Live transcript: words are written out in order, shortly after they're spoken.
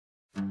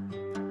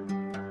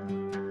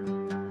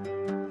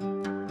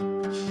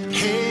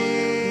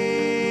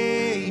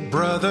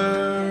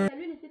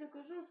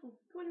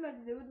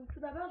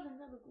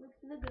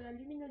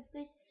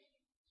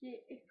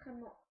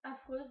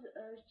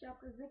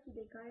précisé qu'il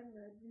est quand même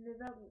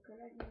 19h, donc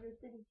la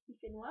luminosité donc il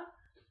fait noir.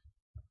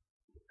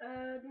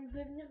 Donc je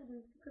vais venir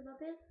vous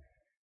présenter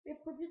les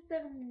produits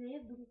terminés.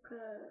 Donc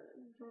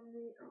j'en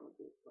ai 1,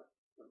 2, 3,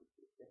 5,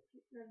 6, 7,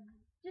 8, 9,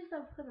 10 à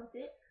vous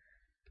présenter.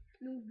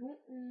 Donc bon,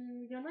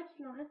 il y en a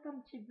qui en restent un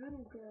petit peu.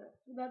 Donc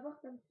tout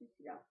d'abord comme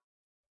celui-là.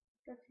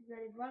 Je sais pas si vous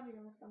allez voir, mais il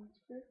en reste un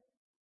petit peu.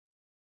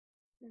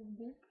 Donc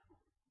bon,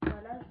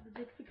 voilà, je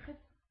vous expliquerai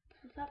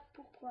tout ça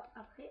pourquoi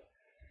après.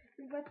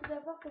 Donc on va tout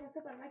d'abord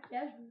commencer par le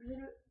maquillage. Donc j'ai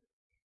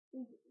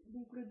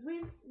le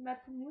Dream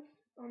Matte Mousse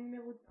en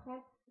numéro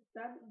 30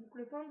 sable. Donc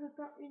le fond de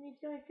teint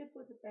unifiant effet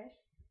peau de pêche.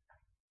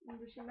 Donc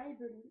de chez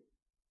Maybelline.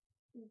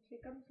 Donc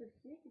c'est comme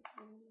ceci.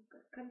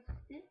 Comme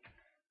ceci.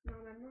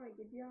 Normalement il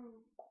est bien.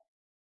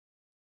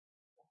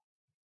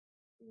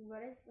 Donc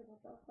voilà, il se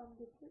présente en forme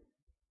de truc.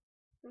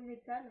 En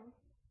métal. Hein.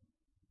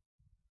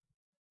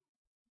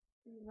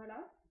 Donc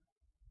voilà.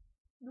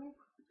 Donc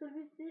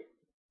celui-ci,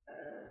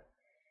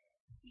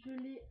 je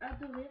l'ai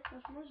adoré.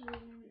 Franchement,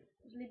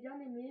 je l'ai bien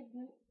aimé.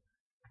 Bon,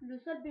 le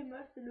seul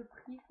bémol, c'est le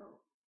prix. Enfin,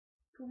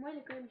 pour moi, il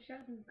est quand même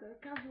cher. Donc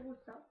 15 €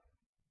 ça.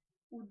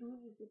 Ou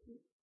 12, je sais plus.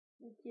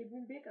 Donc il est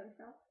bombé comme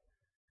ça.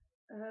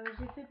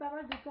 J'ai fait pas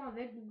mal de temps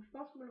avec. Donc je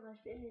pense me le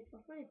racheter. Mais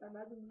franchement, il est pas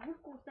mal. Donc je vous le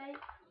conseille.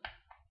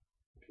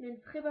 Il a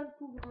une très bonne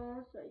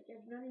couvrance. Il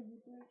cache bien les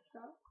boutons, tout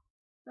ça.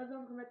 Pas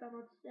besoin de remettre un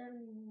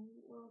anti-cerne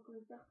ou un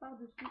correcteur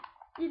par-dessus.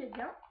 Il est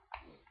bien.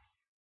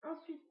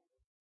 Ensuite,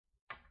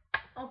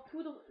 en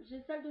poudre,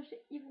 j'ai celle de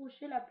chez Yves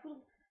Rocher, la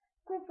poudre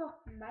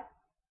confort mat,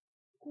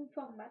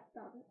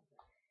 pardon.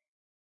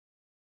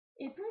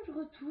 Éponge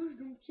retouche,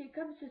 donc qui est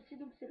comme ceci,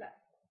 donc c'est la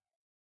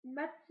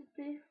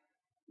matité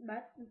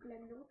mat, donc la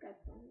numéro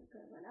 400, donc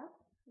voilà.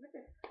 En fait,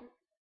 elles sont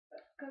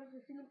comme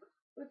ceci, donc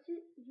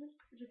aussi,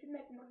 juste, je filme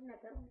avec mon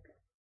ordinateur, donc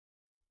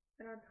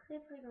elle a un très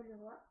grand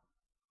miroir.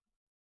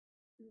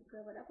 Donc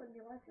voilà, pour le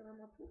miroir, c'est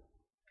vraiment tout.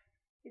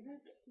 Et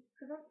donc, il se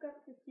présente comme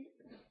ceci.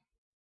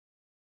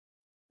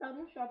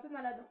 Pardon, je suis un peu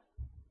malade.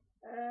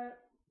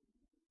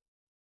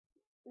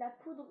 La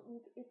poudre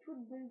donc, est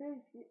toute bombée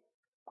ici.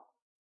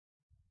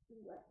 Donc,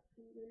 voilà,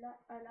 de là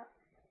à là.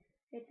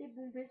 Elle a été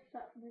bombée, tout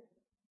ça. Bon.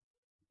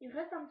 Il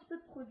reste un petit peu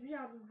de produit,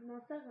 hein, donc je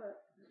m'en sers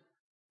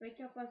avec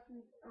un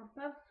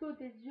pinceau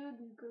des yeux,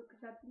 donc que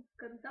j'applique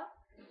comme ça.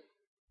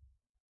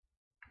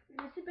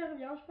 Mais super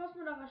bien, je pense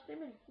me la racheter,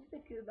 mais le truc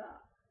c'est que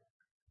bah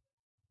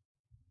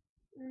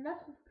on ne la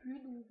trouve plus,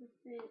 donc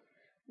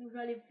je vais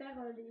aller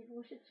faire les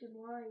brochets de chez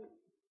moi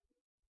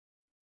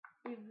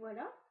et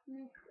voilà.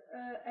 Donc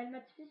elle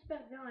mattifie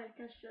super bien, elle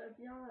cache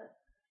bien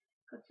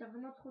quand il y a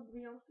vraiment trop de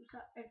brillance, tout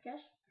ça, elle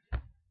cache.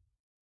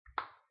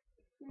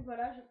 Donc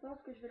voilà, je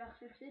pense que je vais la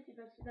rechercher, puis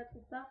bah, si je la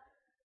trouve pas,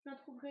 j'en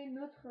trouverai une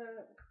autre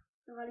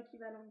qui aura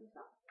l'équivalent de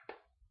ça.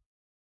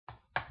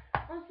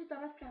 Ensuite, un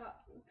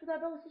mascara. Tout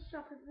d'abord aussi, je suis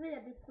en train de préciser, il y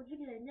a des produits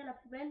que j'avais mis à la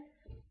poubelle,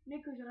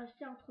 mais que j'ai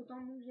racheté entre temps,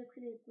 donc j'ai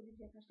pris les produits que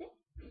j'ai achetés.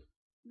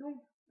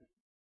 Donc,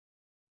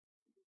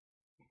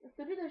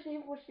 celui de chez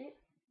Yves Rocher,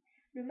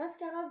 le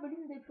mascara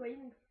volume déployé,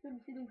 donc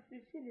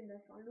celui-ci, il est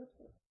neuf, hein.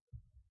 L'autre,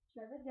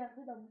 je l'avais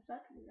gardé dans mon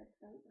sac, mais là,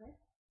 ça bref.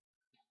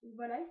 Donc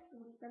voilà, il se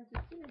présente comme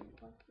ceci, mais je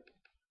pense que...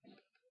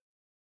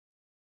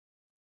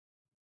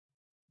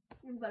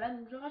 Donc voilà,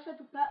 donc je rachète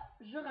ou pas,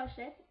 je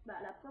rachète. Bah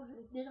la preuve, je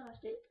l'ai déjà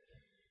racheté.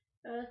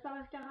 C'est un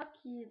mascara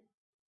qui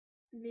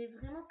mais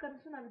vraiment comme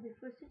si on avait des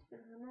fossiles, c'est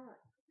vraiment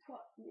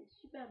il est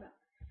super bien.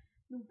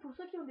 Donc pour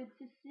ceux qui ont des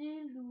petits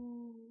cils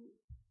ou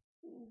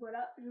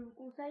voilà, je vous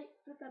conseille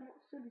totalement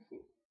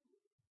celui-ci.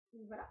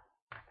 Donc voilà.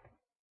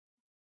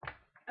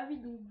 Ah oui,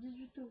 donc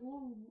 18 €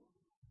 ou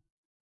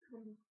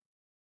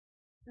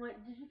ouais,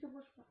 18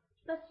 € je crois. Je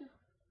suis pas sûre.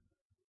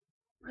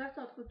 Bref,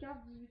 c'est entre 15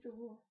 et 18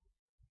 €. Hein.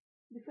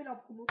 Des fois il est en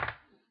promo.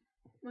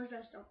 Moi je l'ai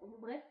acheté en promo.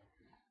 Bref.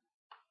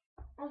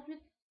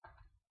 Ensuite,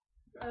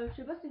 je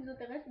sais pas si ça vous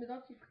intéresse, mais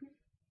dentifrice.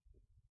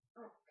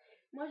 Ah.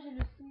 Moi j'ai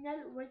le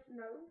signal White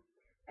Now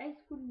High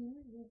School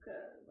Mini, donc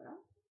voilà.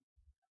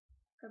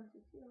 Comme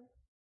ceci, ouais.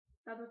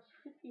 Un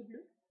dentifrice qui est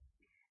bleu.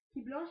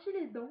 Qui blanchit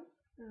les dents.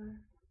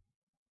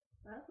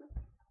 Voilà quoi.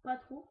 Pas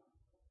trop.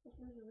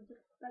 Franchement, je vais vous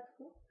dire pas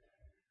trop.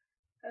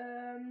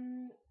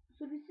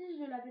 Celui-ci,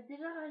 je l'avais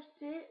déjà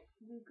racheté.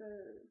 Donc,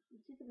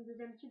 celui-ci, c'est mon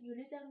deuxième tube. Je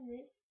l'ai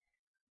terminé.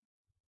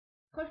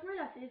 Franchement, il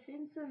a fait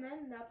une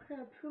semaine. Mais après,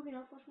 plus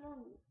rien. Franchement,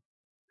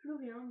 plus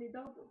rien. Mes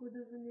dents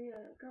redevenaient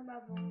comme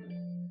avant.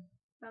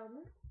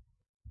 Pardon.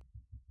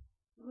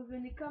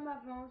 Revenaient comme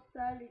avant,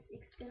 sales,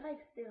 etc.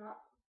 etc.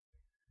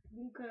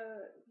 Donc,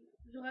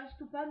 je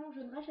rachète ou pas. Non,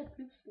 je ne rachète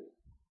plus.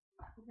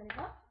 Parce que, vous allez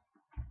voir.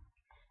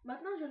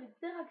 Maintenant, j'ai le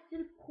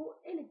teraxyl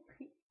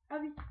pro-elecrtic. Ah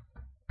oui,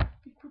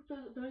 qui coûte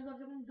dans les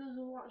environs de 2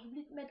 €.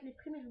 J'oublie de mettre les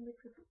prix, mais je vous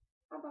mettrai tout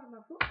en barre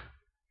d'infos.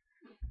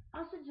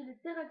 Ensuite, j'ai le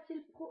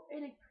teraxyl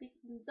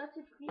pro-electricque, donc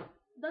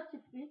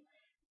dentifrice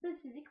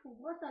spécifique pour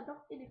brosse à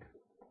dents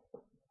électrique.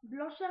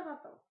 Blancheur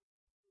intense.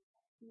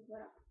 Donc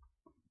voilà.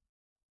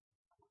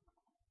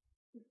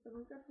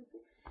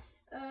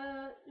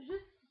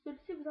 Juste si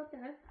celui-ci vous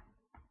intéresse,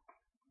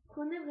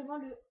 prenez vraiment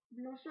le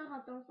blancheur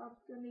intense, hein,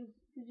 parce qu'il y en a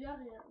plusieurs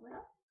et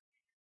voilà.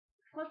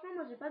 Franchement,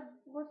 moi j'ai pas de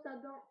brosse à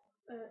dents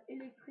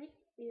électrique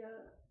et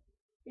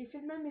fait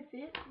le même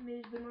effet,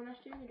 mais je vais m'en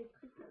acheter une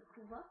électrique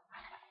pour voir.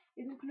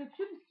 Et donc le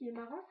tube, ce qui est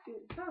marrant, c'est que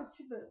c'est pas un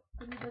tube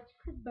comme les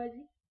dentifrices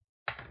basiques,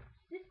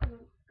 c'est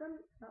comme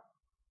ça.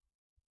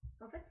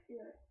 En fait,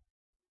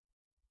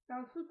 c'est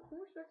un truc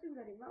rond, je sais pas si vous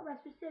allez voir. Bah,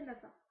 celui-ci, elle a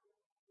ça.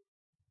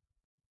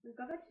 Donc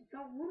en fait, il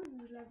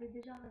s'enroule, je l'avais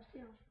déjà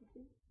racheté, hein, je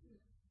pense.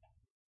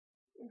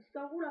 Donc il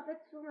s'enroule en fait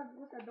sur notre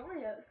brosse à dents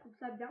et je trouve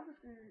ça bien parce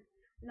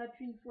qu'on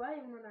appuie une fois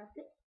et on en a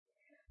assez.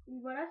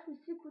 Donc voilà,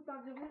 celui-ci coûte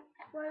environ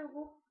 3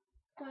 euros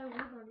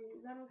dans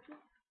les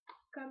alentours,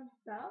 comme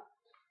ça.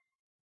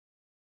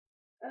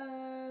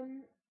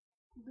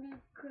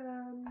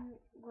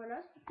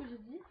 Voilà ce que j'ai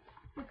dit.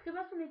 C'est très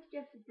bien son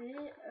efficacité.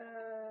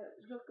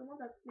 Je le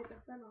recommande à toutes les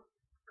personnes, hein,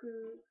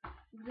 que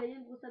vous ayez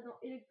une brosse à dents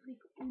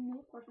électrique ou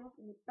non. Franchement,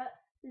 ce n'est pas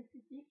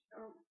spécifique,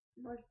 hein.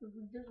 Moi, je peux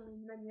vous le dire, j'en ai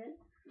une manuelle.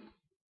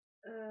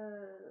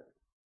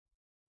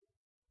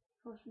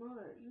 Franchement,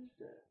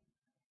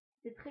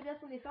 c'est très bien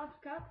son effet. En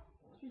tout cas,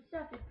 celui-ci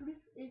a fait plus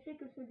effet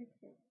que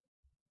celui-ci.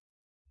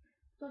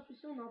 Dans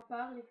celui-ci, on en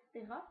parle,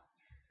 etc.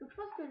 Donc, je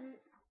pense que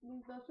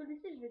donc, dans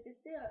celui-ci, je vais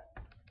tester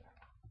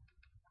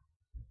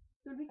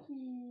celui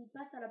qui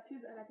passe à la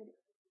pub à la télé.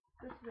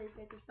 Je sais pas si vous avez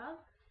fait que je parle.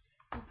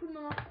 Donc, pour le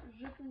moment,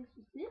 je finis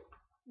celui-ci.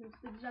 Donc,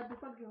 c'est déjà 2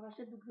 fois que je le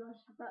rachète, donc je le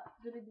rachète pas,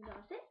 je l'ai déjà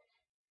racheté.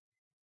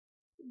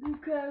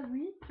 Donc,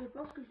 oui, je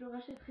pense que je le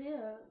rachèterai.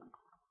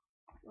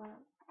 Voilà.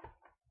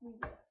 Donc,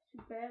 voilà,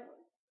 super.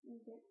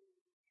 Okay.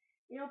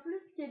 Et en plus,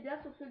 ce qui est bien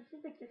sur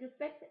celui-ci, c'est qu'il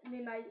respecte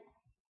les mailles.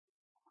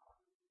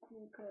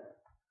 Donc,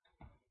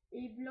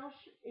 et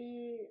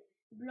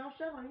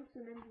blancheur en une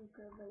semaine. Donc,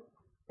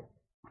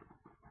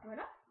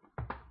 voilà.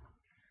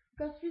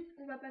 Ensuite,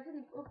 on va passer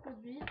donc au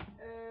produit.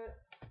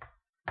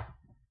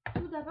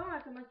 Tout d'abord, on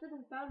va commencer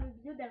donc par le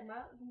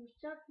BIODERMA. Donc, je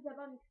tiens tout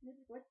d'abord à m'excuser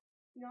pour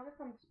il en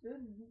reste un petit peu.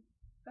 Mais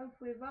comme vous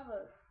pouvez voir,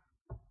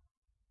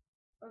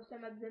 c'est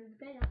ma deuxième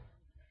bouteille. Hein.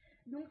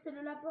 Donc, c'est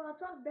le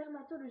laboratoire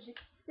dermatologique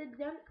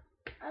sébium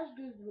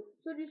H2O,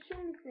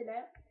 solution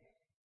micellaire,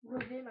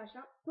 brevet,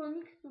 machin,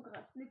 tonique sous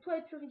grasse, nettoie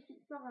et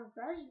purifie sans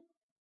rinçage.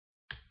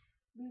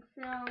 Donc,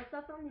 c'est un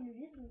 500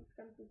 ml, donc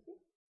comme ceci.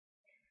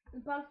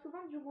 On parle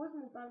souvent du rose,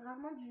 mais on parle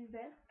rarement du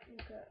vert.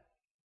 Donc,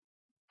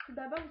 tout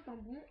d'abord, il sent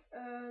bon.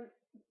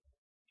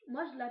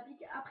 Moi, je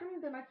l'applique après mon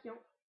démaquillant.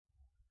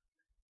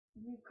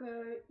 Donc,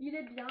 il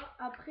est bien.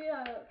 Après,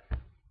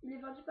 il est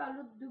vendu par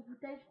l'autre 2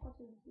 bouteilles, je crois,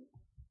 celui-ci.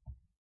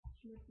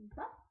 Je ne me trompe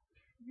pas.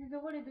 10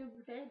 euros les 2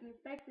 bouteilles, donc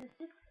pas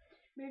excessif.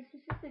 Mais le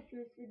souci, c'est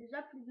que c'est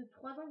déjà plus de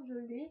 3 ans que je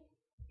l'ai.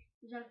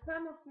 J'arrive pas à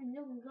m'en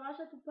souvenir, donc je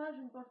rachète ou pas.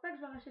 Je ne pense pas que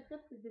je le rachèterai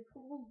parce que c'est des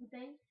trop grosses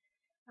bouteilles.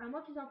 À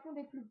moins qu'ils en font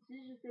des plus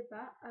petits, je sais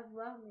pas, à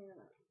voir,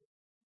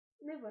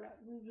 mais voilà.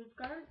 Donc, je suis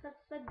quand même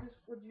satisfaite de ce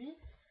produit.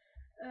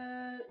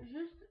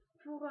 Juste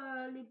pour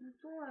les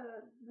boutons,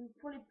 donc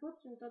pour les peaux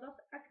qui ont tendance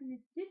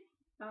acnéique,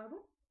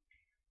 pardon,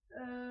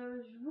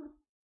 je vous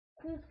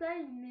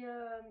conseille mais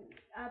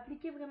à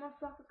appliquer vraiment le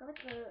soir parce qu'en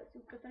fait si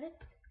vous préférez,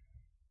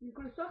 donc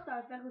le soir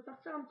ça va faire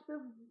ressortir un petit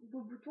peu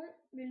vos boutons,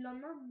 mais le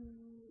lendemain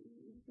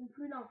ils sont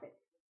plus là en fait.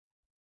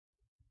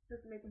 Ça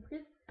vous m'avez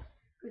compris,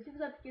 que si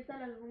vous appliquez ça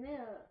la journée,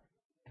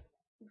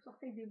 vous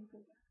sortez avec des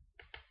boutons.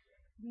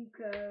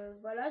 Donc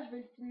voilà, je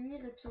vais le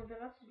finir et puis on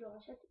verra si je le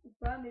rachète ou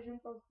pas, mais je ne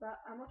pense pas,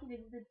 à moins qu'il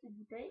existe des petites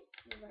bouteilles.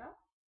 Mais voilà.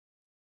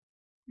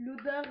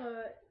 L'odeur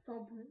sent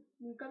bon.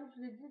 Donc comme je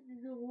vous ai dit,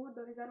 10 euros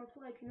dans les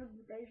alentours avec une autre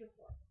bouteille, je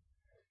crois.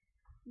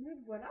 Donc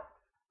voilà.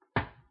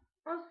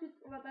 Ensuite,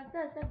 on va passer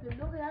à celle de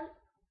L'Oréal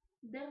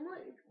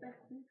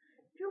Dermo-Expertise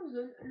Pure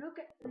Zone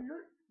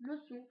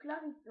Lotion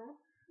clarifiante,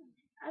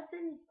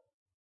 assainissante,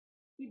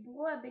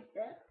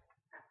 hydroabactère,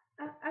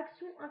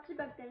 action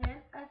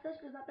antibactérienne,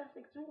 assèche les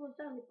imperfections,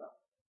 resserre les pores.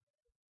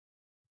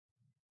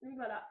 Donc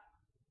voilà.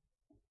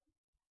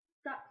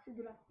 Ça, c'est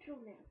de la pure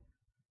merde.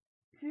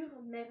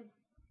 Pure merde.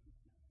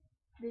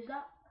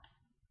 Déjà,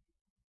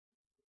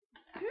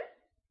 pue.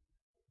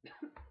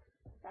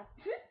 Ça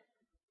pue.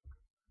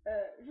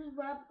 Juste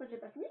voilà pourquoi je l'ai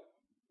pas fini.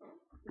 Hein,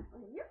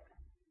 mieux.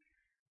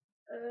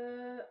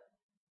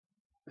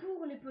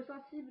 Pour les peaux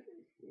sensibles,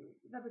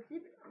 c'est pas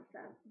possible. Hein,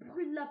 ça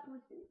brûle la peau,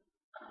 c'est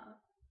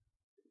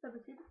pas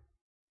possible.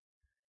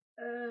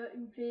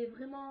 Il me fait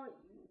vraiment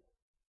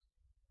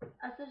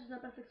assèche des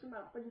imperfections, mais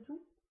alors pas du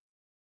tout.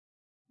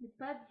 Mais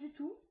pas du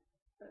tout.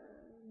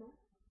 Non.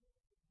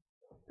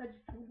 Pas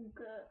du tout.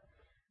 Donc,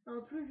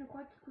 en plus, je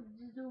crois qu'il coûte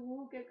 10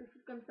 euros ou quelque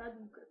chose comme ça.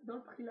 Donc, dans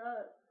le prix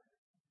là,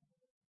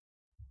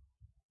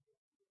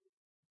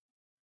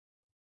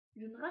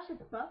 je ne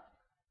rachète pas.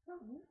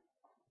 Pardon.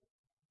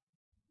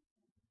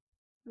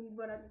 Donc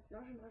voilà,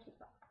 maintenant je ne rachète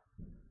pas.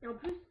 Et en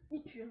plus,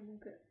 il pue.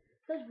 Donc,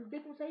 ça, je vous le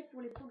déconseille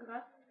pour les peaux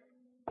grasses.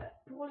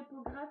 Pour les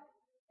peaux grasses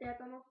et à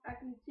tendance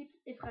acnéique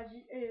et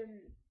fragile.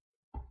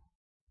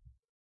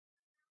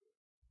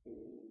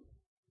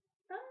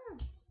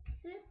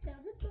 J'ai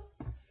perdu toi.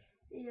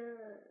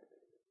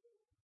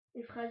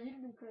 Et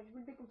fragile, donc je vous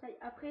le déconseille.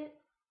 Après,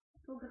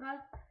 peau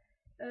grasse,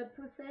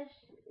 peau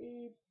sèche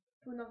et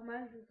peau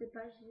normale, je sais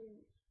pas,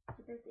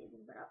 j'ai pas essayé,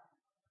 donc voilà.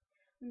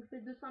 Donc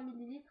c'est 200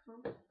 ml.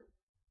 Hein.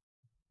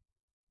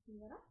 Donc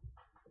voilà.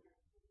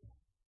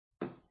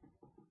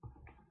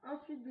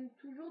 Ensuite, donc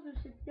toujours de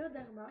chez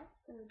BIODERMA,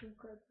 pour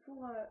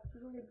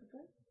toujours les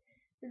boutons,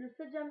 c'est le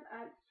sébium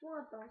soin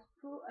intense,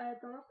 peau à la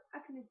tendance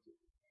acneique.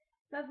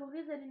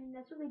 Favorise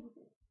l'élimination des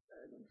boutons.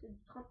 Donc c'est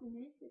du 30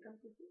 minutes, c'est comme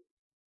ceci.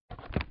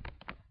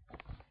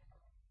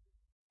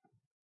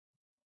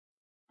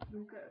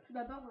 Donc tout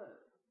d'abord,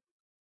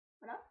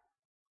 voilà,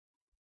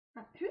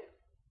 ça pue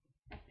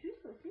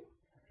aussi.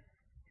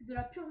 C'est de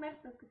la pure merde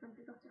parce que ça me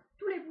fait sortir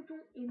tous les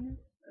boutons et non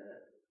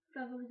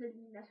favorise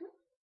l'élimination.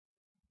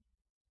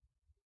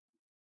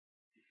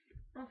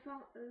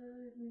 Enfin,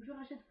 donc je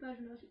rachète pas,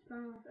 je ne rachète pas,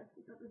 ça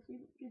c'est pas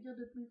possible. Que dire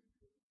de plus?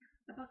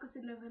 À part que c'est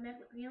de la vraie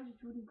merde, rien du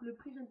tout. Donc le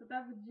prix, je ne peux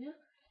pas vous dire.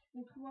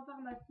 On trouve en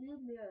pharmacie,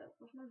 mais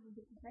franchement, je vous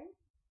déconseille.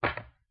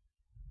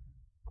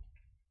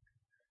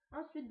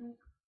 Ensuite, donc,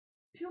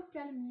 pure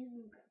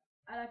calmille, donc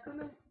à la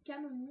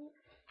camomille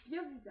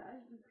bio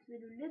visage. Donc c'est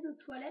le lait de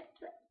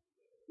toilette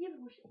Yves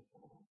Rocher.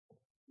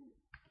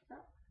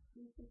 Ça,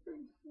 c'est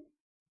celui-ci.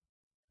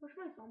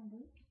 Franchement, il sent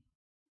bon.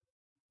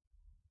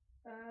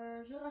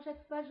 Je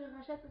rachète pas, je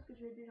rachète parce que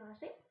je l'ai déjà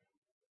racheté.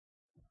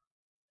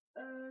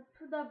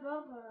 Tout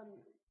d'abord,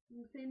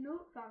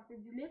 c'est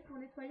du lait pour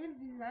nettoyer le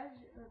visage,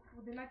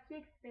 pour démaquiller,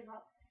 etc.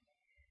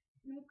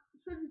 Donc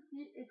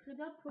celui-ci est très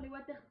bien pour les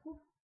waterproof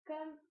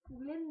comme pour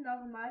les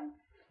normales,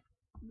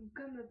 donc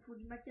comme pour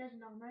du maquillage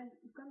normal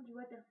ou comme du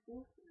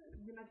waterproof,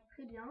 il démaquille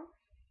très bien,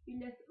 il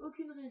laisse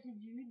aucune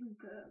résidus,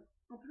 donc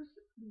en plus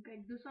donc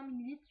avec 200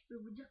 ml je peux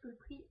vous dire que le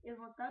prix est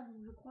rentable,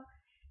 donc je crois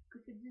que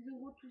c'est 10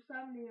 € tout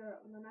ça, mais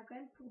on en a quand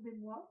même pour des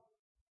mois.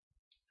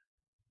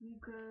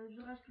 Donc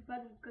je rachète pas,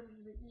 donc comme je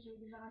vous ai dit j'ai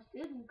déjà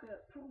racheté. Donc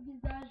pour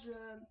visage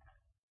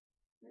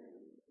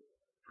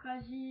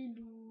fragile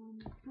ou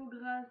peau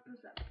grasse,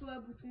 peau à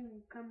boutons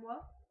donc, comme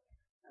moi,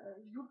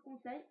 je vous le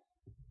conseille.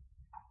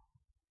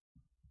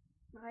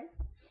 Bref,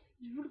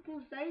 je vous le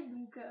conseille,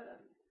 donc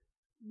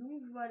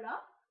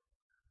voilà.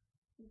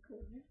 Donc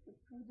juste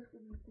pour vous dire que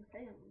je vous le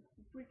conseille, hein,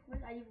 vous pouvez le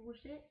trouver à Yves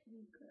Rocher.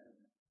 Donc,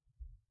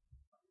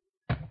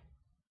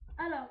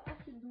 alors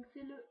ensuite donc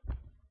c'est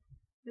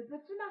le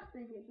petit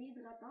marseillais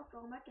hydratant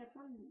format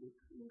 400 ml.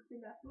 Donc c'est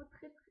la peau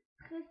très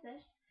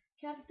sèche,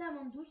 clarité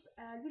amande douce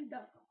à l'huile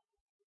d'argan.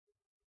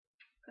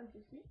 Comme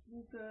ceci.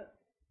 Donc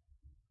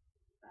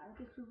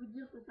qu'est-ce que vous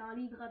dire, que c'est un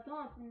lait hydratant,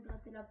 un peu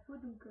hydrater la peau,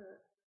 donc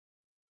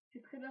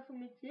c'est très bien son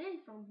métier, il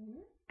sent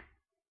bon.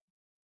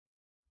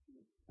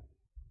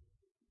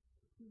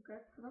 Donc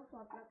très bien sur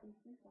un plat comme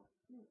ça,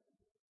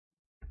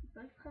 c'est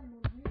pas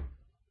extrêmement bon.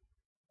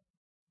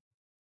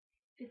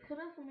 C'est très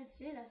bien son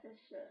métier, la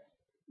sèche,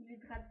 il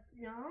hydrate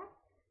bien.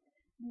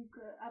 Donc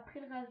après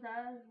le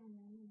rasage ou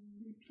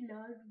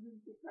l'épilage, je ne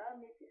sais pas,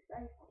 mais c'est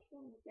ça, et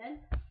franchement nickel.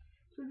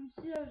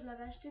 Celui-ci je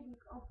l'avais acheté donc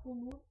en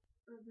promo,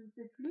 je ne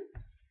sais plus.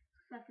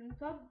 Ça fait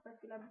longtemps parce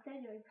que la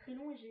bouteille est très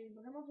longue et j'ai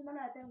vraiment du mal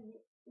à la terminer.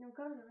 Et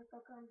encore, il me reste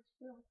encore un petit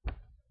peu. Hein.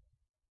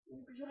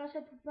 Donc je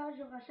rachète ou pas,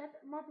 je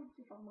rachète mon tout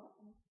petit format.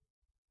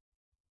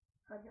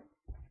 Très bien.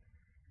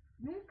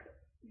 Donc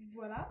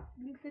voilà,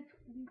 donc c'est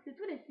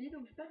tout les filles.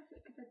 Donc j'espère que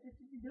cette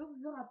petite vidéo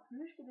vous aura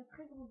plu. Je fais de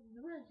très gros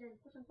bisous et je vous dis à une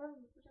prochaine fois dans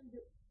une prochaine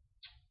vidéo.